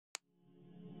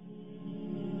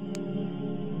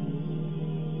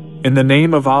In the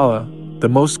name of Allah, the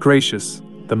most gracious,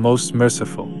 the most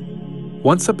merciful.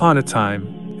 Once upon a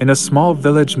time, in a small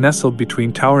village nestled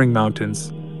between towering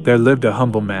mountains, there lived a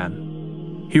humble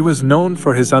man. He was known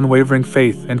for his unwavering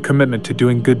faith and commitment to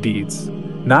doing good deeds,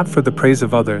 not for the praise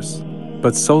of others,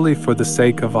 but solely for the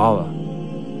sake of Allah.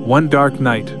 One dark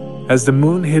night, as the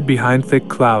moon hid behind thick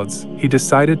clouds, he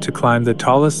decided to climb the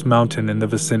tallest mountain in the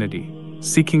vicinity,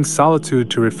 seeking solitude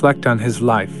to reflect on his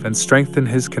life and strengthen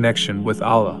his connection with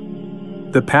Allah.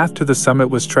 The path to the summit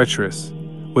was treacherous,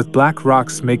 with black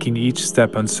rocks making each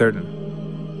step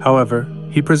uncertain. However,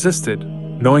 he persisted,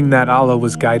 knowing that Allah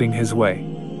was guiding his way.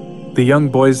 The young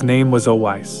boy's name was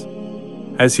Owais.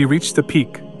 As he reached the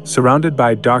peak, surrounded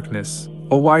by darkness,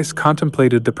 Owais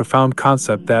contemplated the profound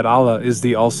concept that Allah is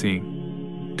the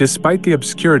all-seeing. Despite the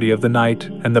obscurity of the night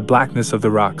and the blackness of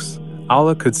the rocks,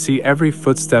 Allah could see every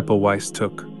footstep Owais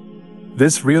took.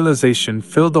 This realization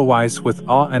filled Owais with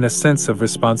awe and a sense of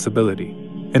responsibility.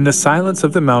 In the silence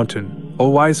of the mountain,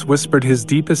 Owais whispered his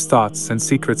deepest thoughts and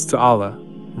secrets to Allah,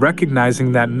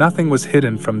 recognizing that nothing was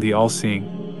hidden from the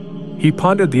all-seeing. He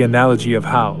pondered the analogy of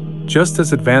how, just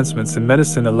as advancements in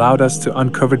medicine allowed us to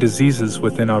uncover diseases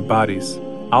within our bodies,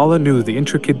 Allah knew the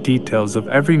intricate details of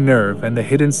every nerve and the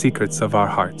hidden secrets of our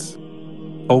hearts.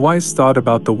 Owais thought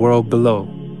about the world below,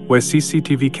 where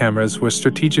CCTV cameras were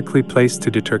strategically placed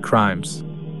to deter crimes.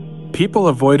 People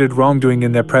avoided wrongdoing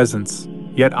in their presence,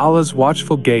 yet Allah's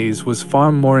watchful gaze was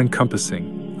far more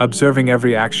encompassing, observing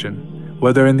every action,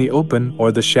 whether in the open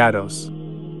or the shadows.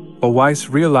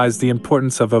 Owais realized the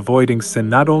importance of avoiding sin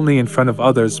not only in front of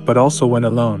others but also when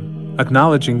alone,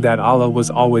 acknowledging that Allah was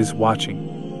always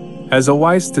watching. As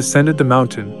Owais descended the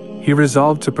mountain, he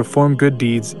resolved to perform good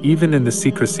deeds even in the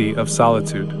secrecy of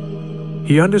solitude.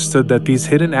 He understood that these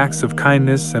hidden acts of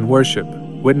kindness and worship,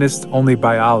 witnessed only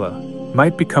by Allah,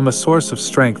 might become a source of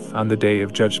strength on the day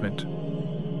of judgment.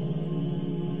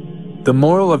 The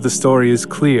moral of the story is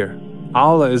clear: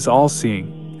 Allah is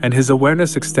all-seeing, and His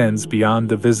awareness extends beyond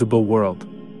the visible world.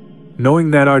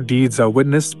 Knowing that our deeds are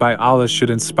witnessed by Allah should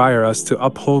inspire us to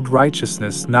uphold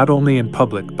righteousness not only in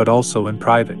public but also in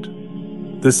private.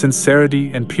 The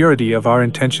sincerity and purity of our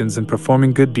intentions in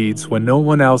performing good deeds when no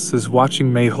one else is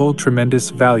watching may hold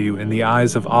tremendous value in the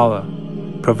eyes of Allah,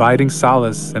 providing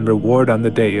solace and reward on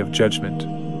the day of judgment.